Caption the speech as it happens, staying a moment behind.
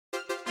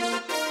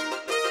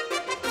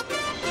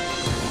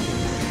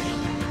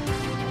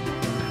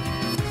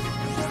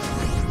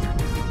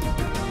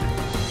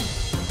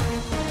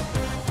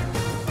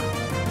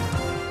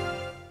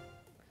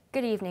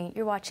Good evening.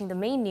 You're watching the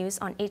main news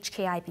on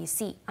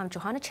HKIBC. I'm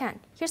Johanna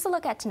Chan. Here's a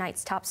look at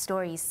tonight's top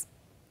stories.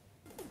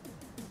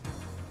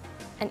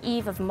 An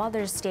eve of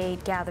Mother's Day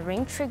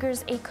gathering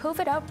triggers a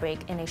COVID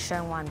outbreak in a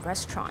Sheung Wan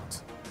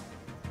restaurant.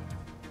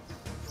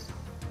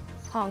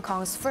 Hong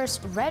Kong's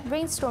first red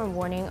rainstorm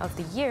warning of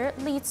the year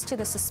leads to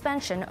the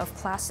suspension of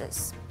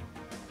classes.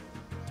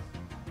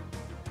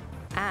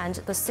 And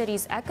the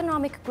city's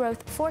economic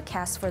growth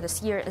forecast for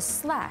this year is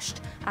slashed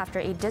after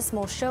a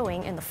dismal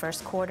showing in the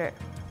first quarter.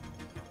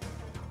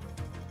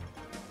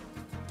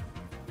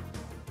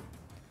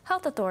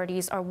 Health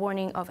authorities are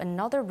warning of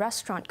another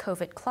restaurant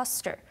COVID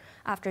cluster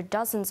after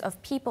dozens of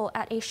people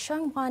at a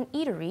Sheung Wan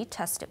eatery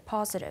tested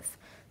positive.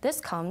 This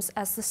comes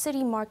as the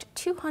city marked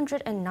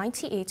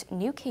 298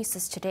 new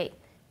cases today.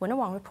 Winna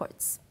Wang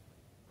reports.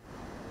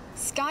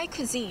 Sky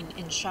Cuisine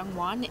in Sheung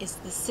Wan is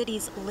the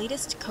city's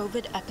latest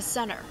COVID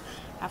epicenter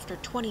after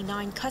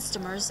 29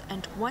 customers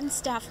and one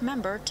staff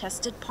member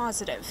tested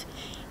positive.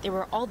 They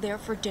were all there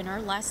for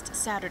dinner last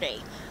Saturday,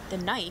 the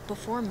night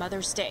before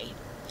Mother's Day.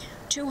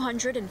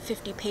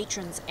 250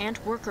 patrons and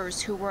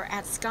workers who were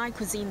at Sky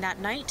Cuisine that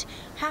night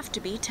have to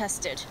be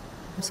tested.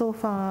 So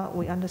far,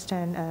 we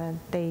understand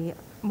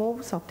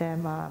most of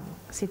them are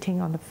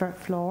sitting on the third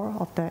floor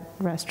of the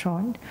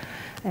restaurant,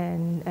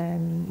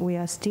 and we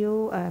are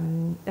still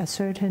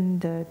ascertain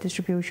the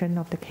distribution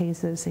of the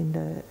cases in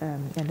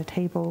the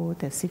table,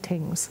 the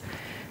sittings.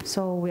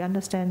 So we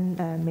understand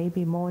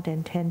maybe more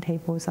than 10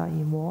 tables are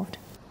involved.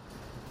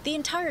 The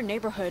entire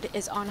neighborhood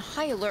is on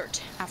high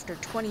alert after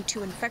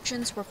 22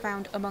 infections were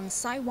found among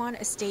Sai Wan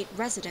Estate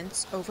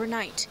residents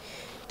overnight.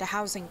 The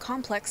housing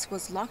complex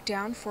was locked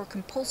down for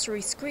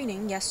compulsory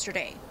screening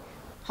yesterday.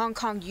 Hong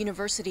Kong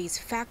University's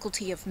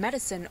Faculty of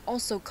Medicine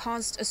also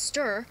caused a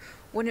stir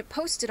when it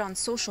posted on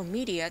social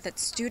media that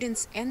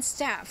students and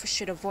staff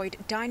should avoid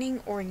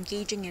dining or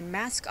engaging in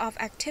mask-off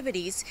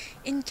activities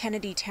in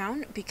Kennedy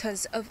Town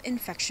because of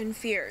infection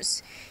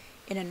fears.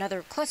 In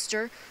another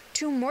cluster,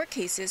 2 more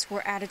cases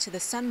were added to the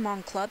Sun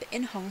Mong Club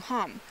in Hung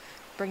Hom,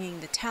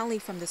 bringing the tally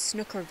from the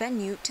snooker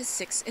venue to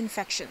 6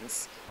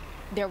 infections.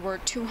 There were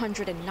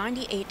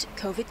 298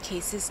 COVID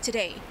cases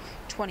today,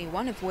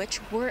 21 of which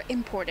were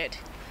imported.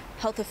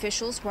 Health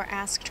officials were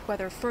asked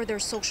whether further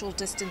social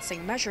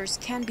distancing measures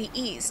can be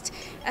eased,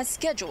 as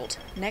scheduled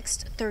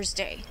next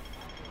Thursday.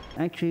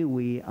 Actually,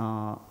 we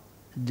are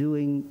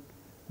doing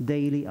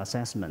daily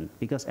assessment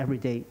because every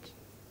day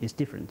is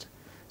different.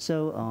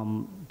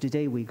 So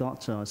today we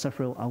got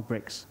several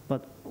outbreaks,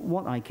 but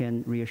what I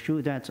can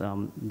reassure that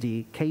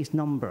the case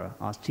number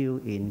are still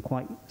in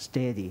quite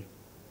steady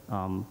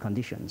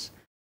conditions.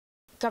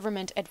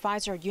 Government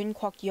advisor Yun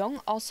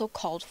Kwok-yong also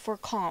called for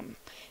calm.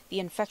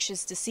 The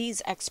infectious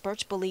disease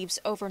expert believes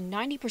over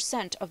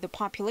 90% of the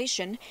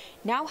population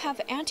now have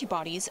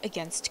antibodies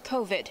against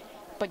COVID.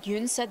 But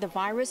Yun said the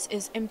virus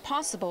is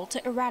impossible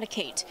to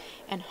eradicate,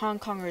 and Hong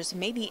Kongers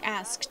may be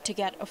asked to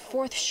get a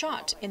 4th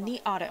shot in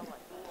the autumn.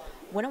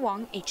 Winna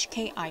Wang,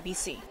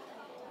 HKIBC.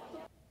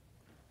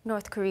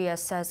 North Korea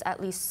says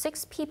at least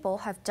 6 people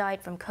have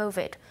died from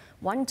COVID,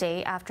 one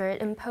day after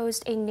it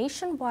imposed a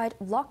nationwide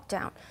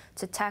lockdown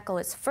to tackle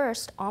its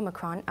first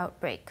Omicron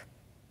outbreak.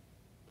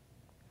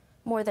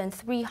 More than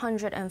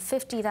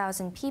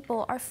 350,000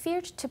 people are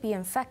feared to be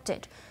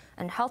infected,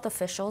 and health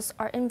officials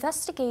are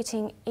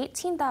investigating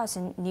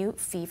 18,000 new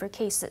fever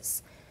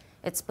cases.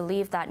 It's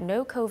believed that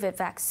no COVID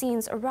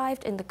vaccines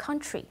arrived in the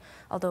country,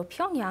 although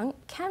Pyongyang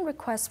can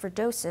request for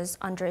doses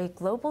under a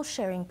global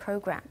sharing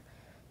program.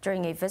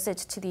 During a visit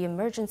to the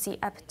Emergency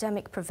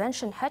Epidemic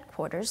Prevention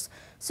Headquarters,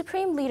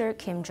 Supreme Leader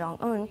Kim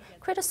Jong-un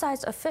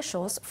criticized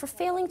officials for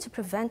failing to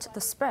prevent the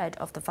spread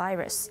of the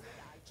virus.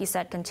 He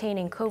said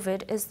containing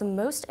COVID is the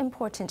most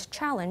important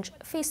challenge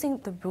facing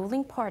the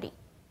ruling party.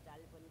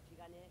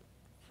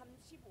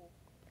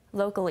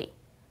 Locally,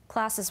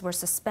 classes were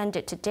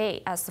suspended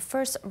today as the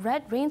first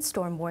red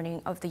rainstorm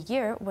warning of the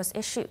year was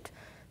issued.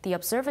 The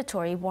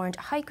observatory warned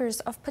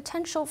hikers of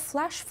potential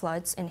flash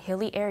floods in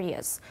hilly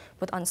areas,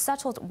 with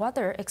unsettled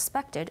weather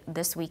expected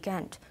this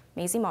weekend.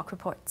 Maisie Mock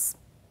reports.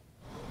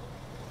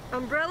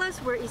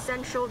 Umbrellas were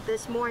essential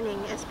this morning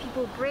as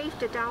people braved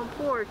the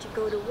downpour to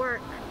go to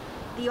work.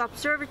 The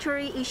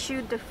observatory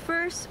issued the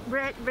first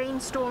red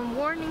rainstorm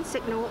warning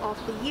signal of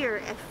the year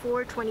at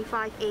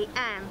 4:25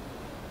 a.m.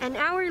 An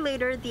hour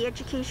later, the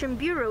Education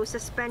Bureau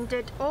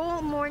suspended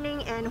all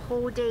morning and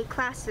whole day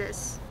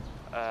classes.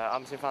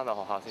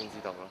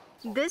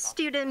 This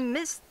student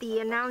missed the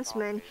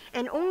announcement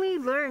and only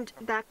learned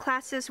that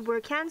classes were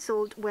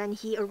cancelled when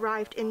he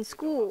arrived in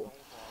school.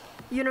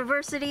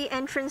 University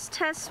entrance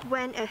tests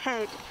went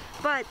ahead,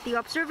 but the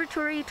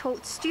observatory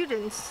told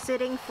students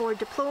sitting for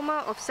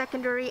Diploma of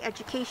Secondary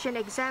Education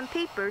exam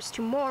papers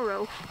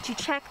tomorrow to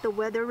check the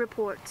weather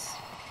reports.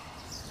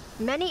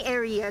 Many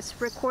areas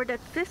recorded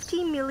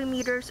 50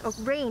 millimeters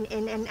of rain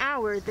in an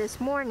hour this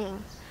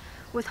morning,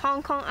 with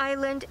Hong Kong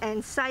Island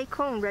and Sai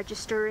Kung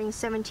registering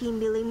 17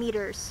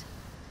 millimeters.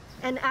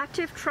 An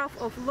active trough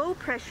of low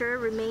pressure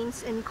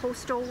remains in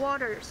coastal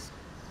waters.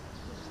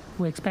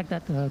 We expect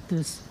that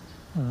this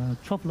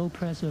trough low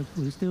pressure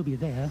will still be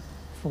there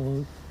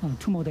for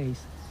 2 more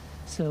days.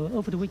 So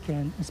over the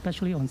weekend,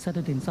 especially on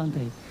Saturday and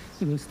Sunday,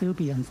 it will still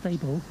be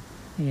unstable,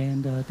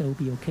 and there will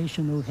be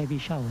occasional heavy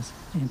showers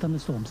and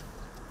thunderstorms.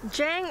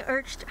 Zhang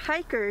urged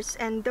hikers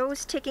and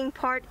those taking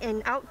part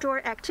in outdoor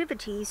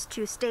activities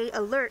to stay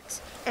alert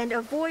and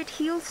avoid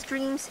hill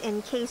streams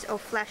in case of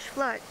flash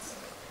floods.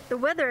 The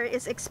weather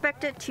is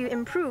expected to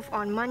improve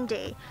on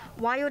Monday,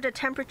 while the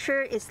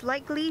temperature is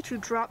likely to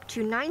drop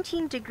to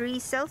 19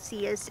 degrees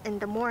Celsius in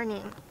the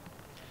morning.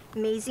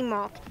 Maisie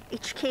Mock,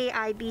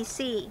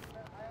 HKIBC.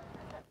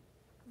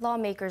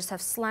 Lawmakers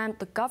have slammed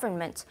the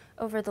government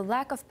over the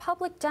lack of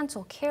public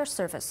dental care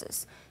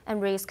services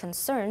and raised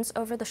concerns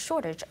over the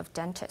shortage of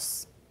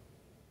dentists.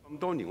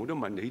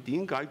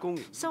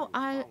 So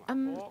I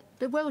am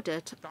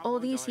bewildered. All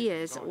these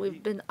years,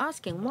 we've been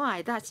asking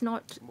why that's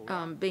not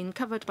been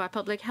covered by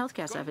public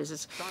healthcare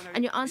services.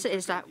 And your answer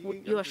is that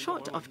you are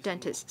short of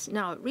dentists.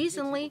 Now,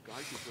 recently,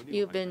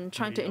 you've been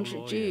trying to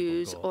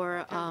introduce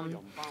or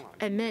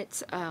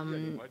admit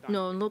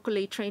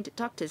non-locally trained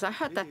doctors. I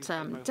heard that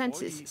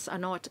dentists are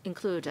not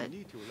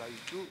included.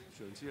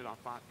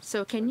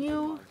 So can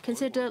you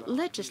consider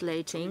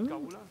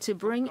legislating to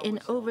bring in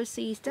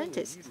overseas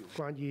dentists?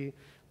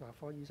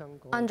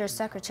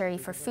 Undersecretary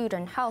for Food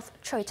and Health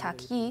Choi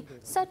Tak-yi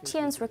said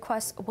Tian's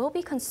request will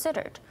be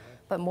considered,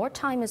 but more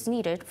time is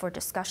needed for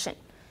discussion.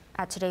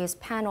 At today's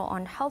panel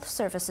on health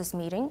services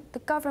meeting, the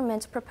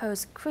government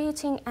proposed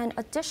creating an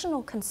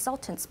additional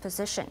consultant's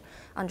position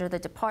under the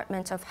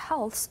Department of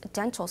Health's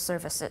dental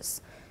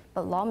services.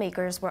 But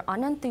lawmakers were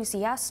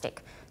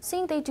unenthusiastic,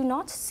 saying they do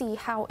not see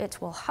how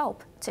it will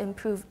help to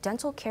improve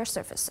dental care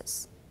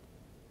services.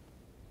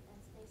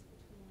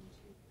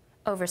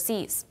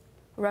 Overseas,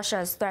 Russia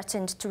has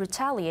threatened to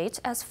retaliate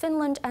as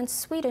Finland and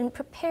Sweden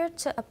prepared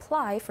to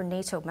apply for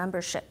NATO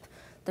membership.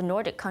 The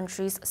Nordic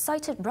countries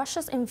cited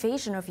Russia's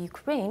invasion of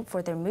Ukraine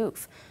for their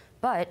move,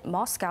 but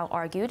Moscow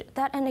argued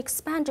that an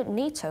expanded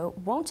NATO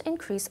won't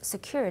increase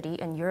security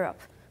in Europe.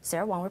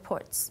 Sarah Wang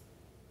reports.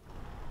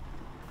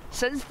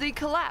 Since the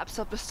collapse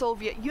of the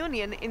Soviet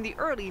Union in the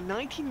early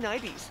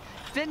 1990s,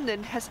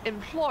 Finland has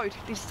employed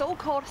the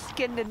so-called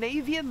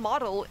Scandinavian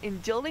model in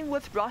dealing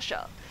with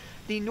Russia.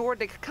 The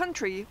Nordic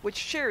country, which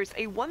shares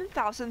a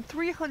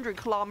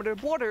 1,300-kilometer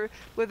border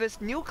with its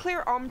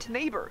nuclear-armed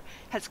neighbor,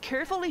 has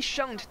carefully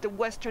shunned the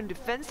Western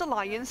defense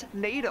alliance,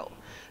 NATO.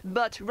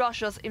 But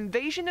Russia's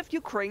invasion of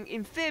Ukraine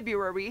in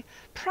February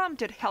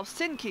prompted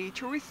Helsinki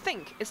to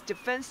rethink its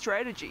defense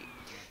strategy.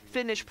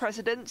 Finnish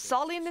President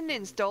Sauli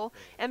Niinisto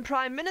and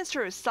Prime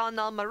Minister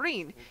Sanna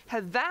Marin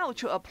have vowed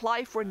to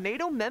apply for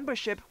NATO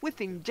membership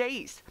within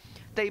days.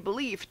 They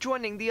believe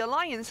joining the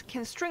alliance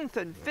can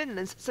strengthen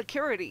Finland's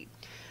security.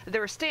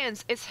 Their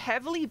stance is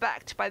heavily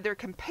backed by their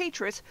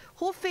compatriots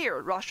who fear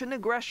Russian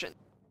aggression.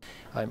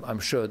 I'm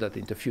sure that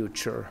in the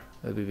future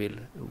we will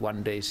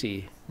one day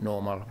see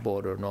normal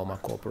border, normal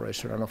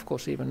cooperation. And of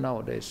course, even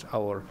nowadays,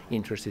 our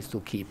interest is to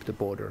keep the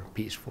border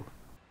peaceful.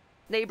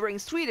 Neighboring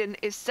Sweden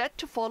is set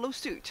to follow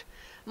suit.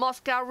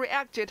 Moscow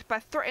reacted by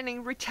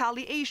threatening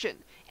retaliation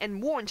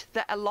and warned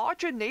that a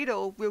larger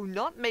NATO will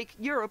not make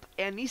Europe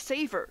any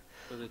safer.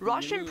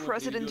 Russian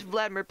President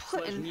Vladimir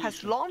Putin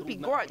has long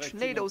begrudged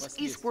NATO's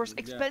eastwards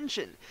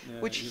expansion,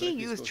 which he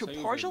used to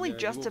partially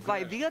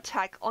justify the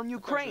attack on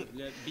Ukraine.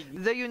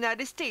 The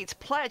United States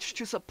pledged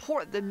to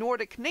support the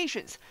Nordic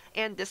nations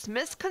and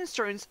dismissed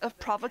concerns of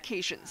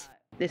provocations.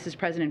 This is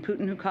President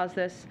Putin who caused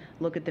this.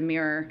 Look at the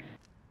mirror.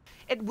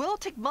 It will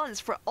take months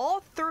for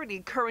all 30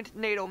 current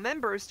NATO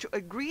members to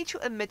agree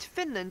to admit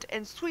Finland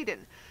and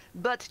Sweden,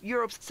 but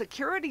Europe's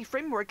security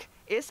framework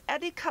is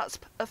at the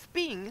cusp of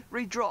being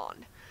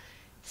redrawn.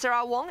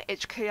 Sarah Wang,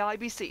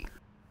 HKIBC.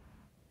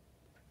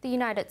 The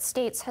United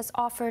States has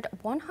offered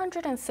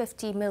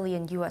 $150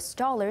 million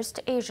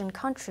to Asian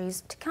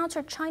countries to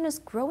counter China's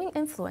growing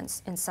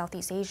influence in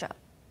Southeast Asia.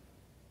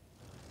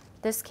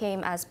 This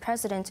came as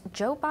President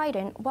Joe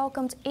Biden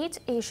welcomed 8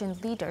 Asian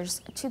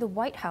leaders to the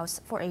White House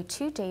for a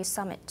 2-day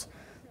summit.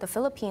 The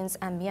Philippines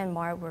and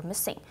Myanmar were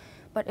missing,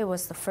 but it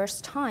was the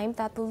first time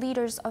that the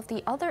leaders of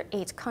the other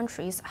 8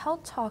 countries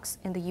held talks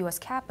in the U.S.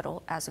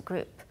 Capitol as a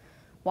group.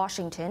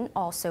 Washington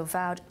also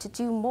vowed to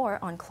do more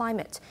on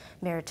climate,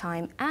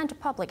 maritime, and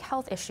public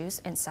health issues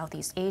in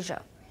Southeast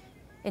Asia.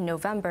 In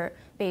November,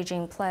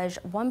 Beijing pledged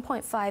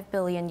 $1.5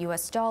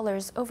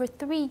 billion over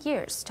 3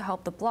 years to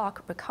help the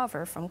bloc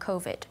recover from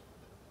COVID.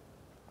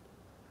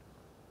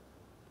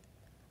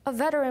 A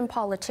veteran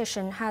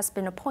politician has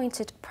been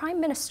appointed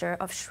Prime Minister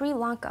of Sri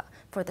Lanka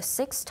for the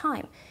 6th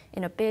time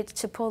in a bid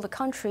to pull the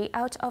country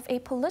out of a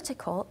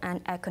political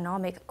and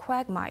economic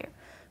quagmire.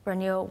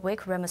 Ranil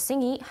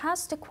Wickremesinghe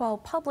has to quell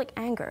public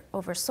anger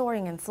over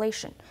soaring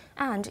inflation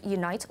and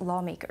unite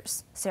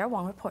lawmakers. Sarah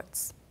Wang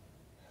reports.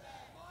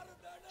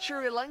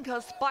 Sri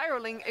Lanka's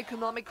spiraling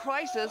economic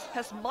crisis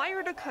has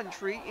mired the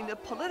country in a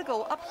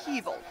political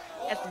upheaval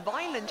as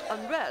violent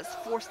unrest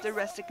forced the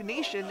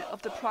resignation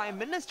of the Prime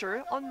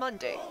Minister on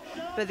Monday.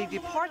 But the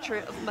departure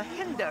of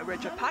Mahinda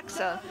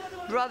Rajapaksa,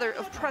 brother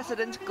of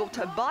President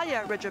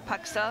Gotabaya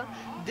Rajapaksa,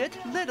 did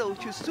little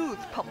to soothe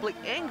public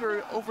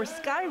anger over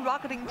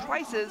skyrocketing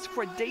prices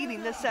for daily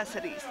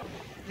necessities.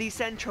 The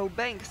central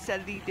bank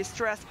said the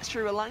distressed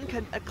Sri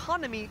Lankan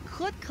economy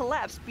could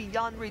collapse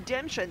beyond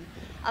redemption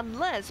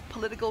unless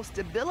political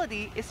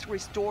stability is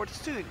restored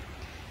soon.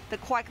 The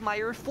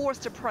quagmire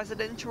forced the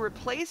president to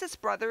replace his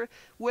brother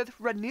with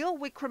Ranil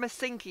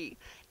Wickremesinghe,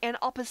 an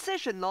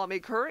opposition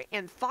lawmaker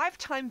and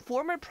five-time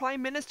former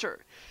prime minister.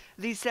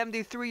 The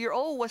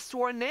 73-year-old was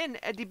sworn in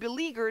at the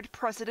beleaguered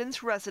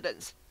president's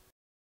residence.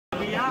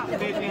 We are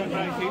facing a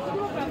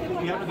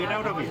crisis. We have to get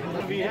out of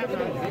it. We have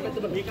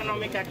an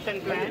economic action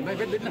plan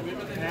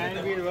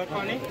and we'll work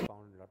on it.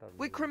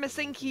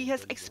 Wickremesinghe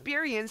has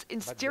experience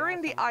in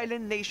steering the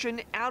island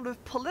nation out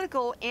of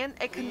political and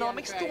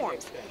economic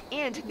storms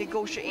and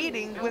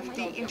negotiating with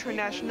the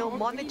International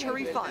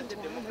Monetary Fund.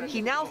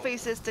 He now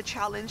faces the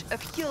challenge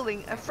of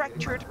healing a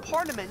fractured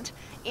parliament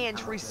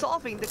and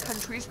resolving the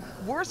country's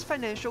worst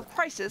financial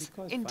crisis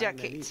in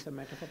decades.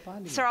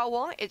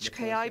 Sarawak,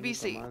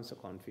 HKIBC.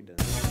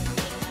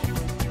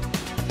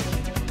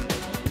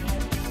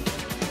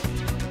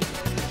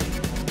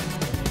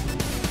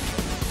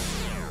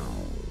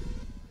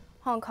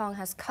 Hong Kong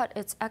has cut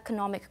its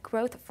economic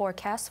growth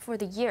forecast for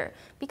the year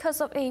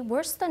because of a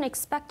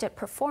worse-than-expected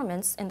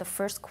performance in the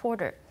first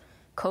quarter.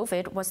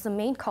 COVID was the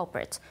main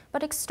culprit,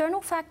 but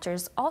external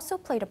factors also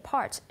played a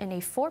part in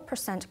a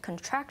 4%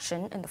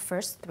 contraction in the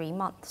first 3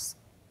 months.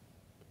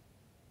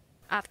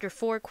 After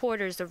 4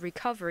 quarters of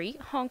recovery,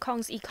 Hong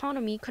Kong's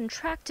economy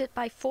contracted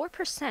by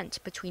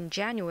 4% between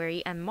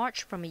January and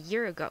March from a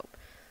year ago.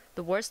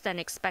 The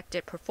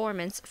worse-than-expected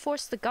performance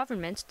forced the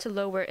government to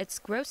lower its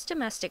gross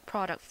domestic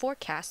product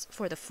forecast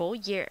for the full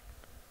year.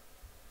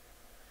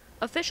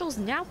 Officials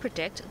now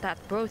predict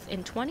that growth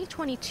in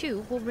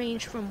 2022 will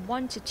range from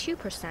 1 to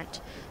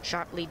 2%,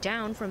 sharply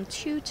down from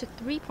 2 to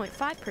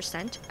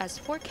 3.5% as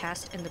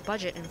forecast in the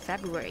budget in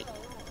February.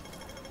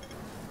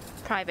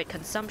 Private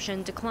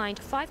consumption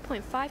declined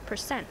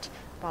 5.5%,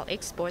 while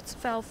exports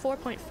fell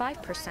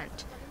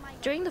 4.5%.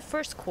 During the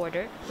first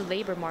quarter, the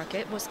labor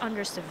market was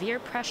under severe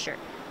pressure,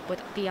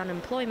 with the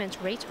unemployment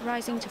rate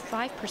rising to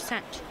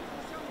 5%.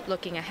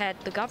 Looking ahead,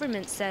 the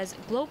government says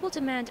global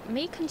demand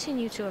may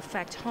continue to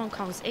affect Hong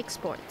Kong's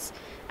exports,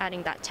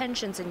 adding that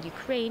tensions in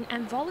Ukraine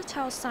and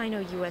volatile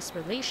Sino-US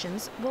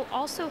relations will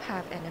also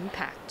have an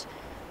impact.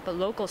 But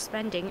local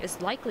spending is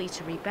likely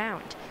to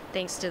rebound,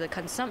 thanks to the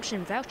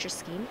consumption voucher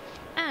scheme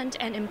and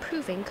an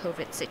improving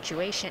COVID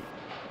situation.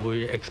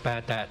 We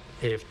expect that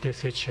if this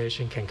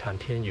situation can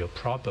continue,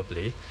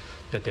 probably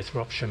the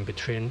disruption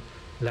between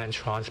land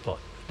transport,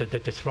 the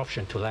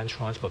disruption to land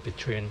transport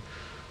between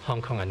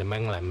Hong Kong and the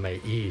mainland may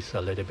ease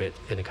a little bit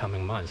in the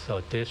coming months.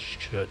 So this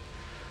should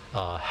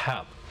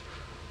help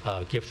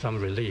give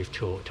some relief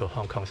to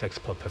Hong Kong's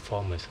export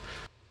performance.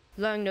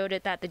 Leung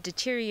noted that the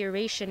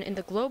deterioration in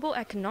the global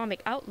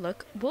economic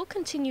outlook will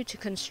continue to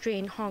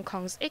constrain Hong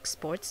Kong's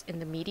exports in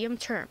the medium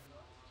term.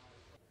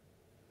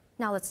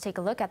 Now let's take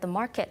a look at the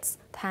markets.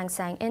 The Hang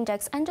Seng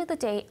Index ended the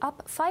day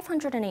up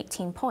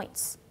 518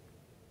 points.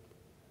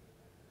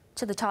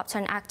 To the top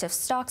 10 active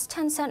stocks,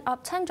 Tencent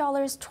up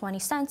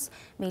 $10.20,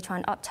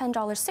 Meituan up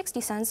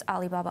 $10.60,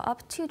 Alibaba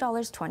up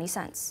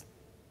 $2.20.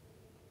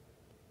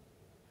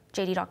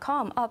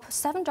 JD.com up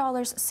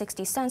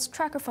 $7.60,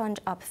 Tracker Fund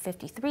up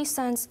 53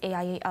 cents,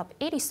 AIA up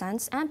 80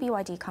 cents, and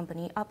BYD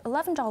Company up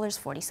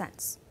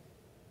 $11.40.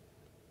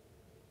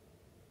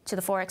 To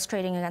the forex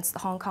trading against the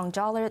Hong Kong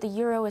dollar, the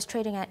euro is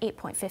trading at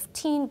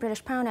 8.15,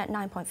 British pound at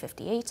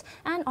 9.58,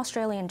 and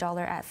Australian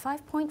dollar at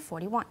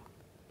 5.41.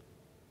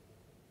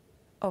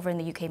 Over in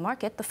the UK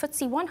market, the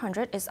FTSE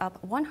 100 is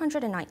up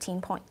 119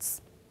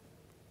 points.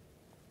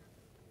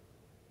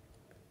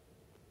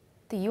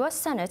 The U.S.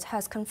 Senate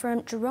has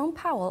confirmed Jerome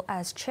Powell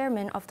as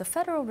chairman of the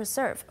Federal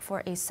Reserve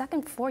for a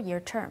second 4-year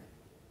term.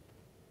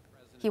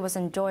 He was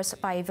endorsed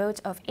by a vote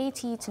of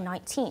 80 to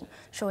 19,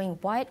 showing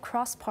wide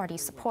cross-party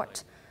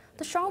support.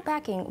 The strong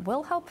backing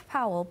will help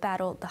Powell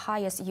battle the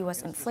highest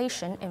U.S.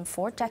 inflation in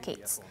 4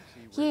 decades.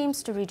 He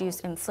aims to reduce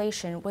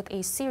inflation with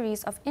a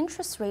series of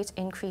interest rate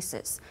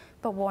increases,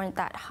 but warned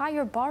that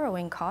higher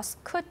borrowing costs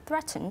could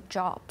threaten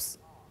jobs.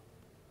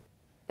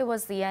 It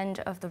was the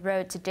end of the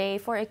road today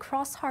for a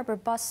cross-harbor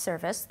bus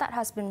service that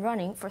has been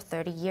running for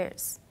 30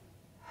 years.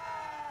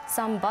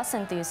 Some bus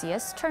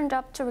enthusiasts turned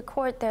up to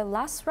record their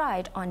last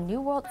ride on New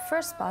World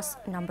First Bus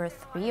number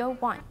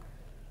 301.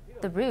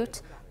 The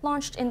route,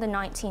 launched in the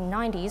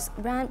 1990s,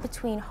 ran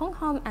between Hong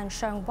Kong and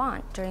Sheung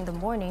Wan during the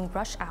morning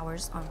rush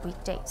hours on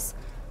weekdays.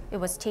 It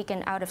was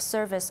taken out of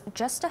service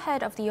just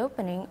ahead of the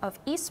opening of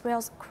East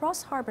Rail's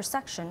Cross Harbor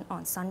section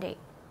on Sunday.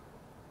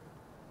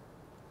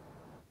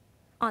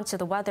 On to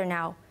the weather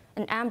now.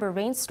 An amber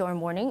rainstorm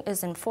warning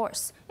is in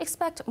force.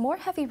 Expect more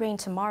heavy rain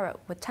tomorrow,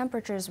 with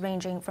temperatures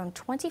ranging from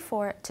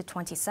 24 to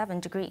 27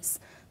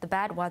 degrees. The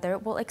bad weather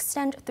will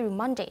extend through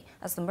Monday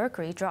as the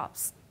mercury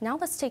drops. Now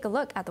let's take a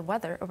look at the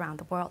weather around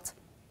the world.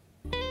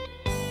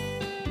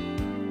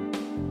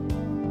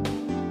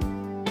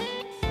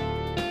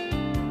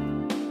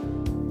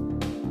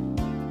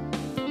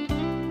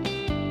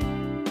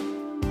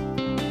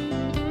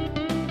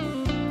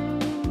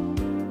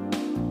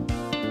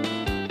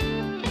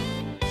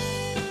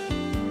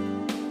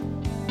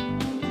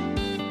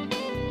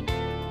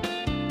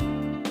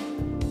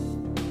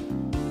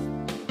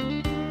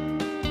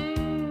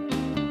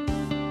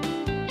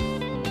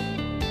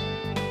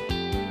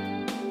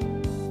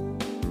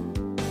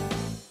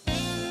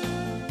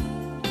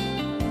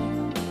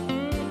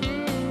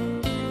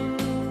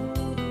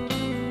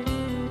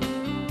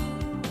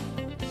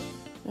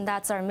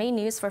 That's our main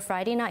news for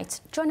Friday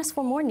night. Join us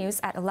for more news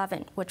at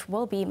 11, which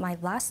will be my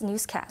last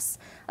newscast.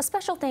 A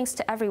special thanks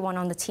to everyone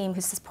on the team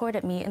who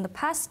supported me in the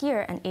past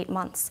year and 8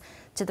 months.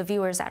 To the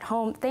viewers at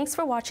home, thanks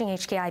for watching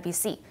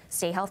HKIBC.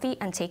 Stay healthy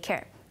and take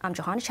care. I'm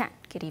Johanna.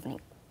 Good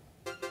evening.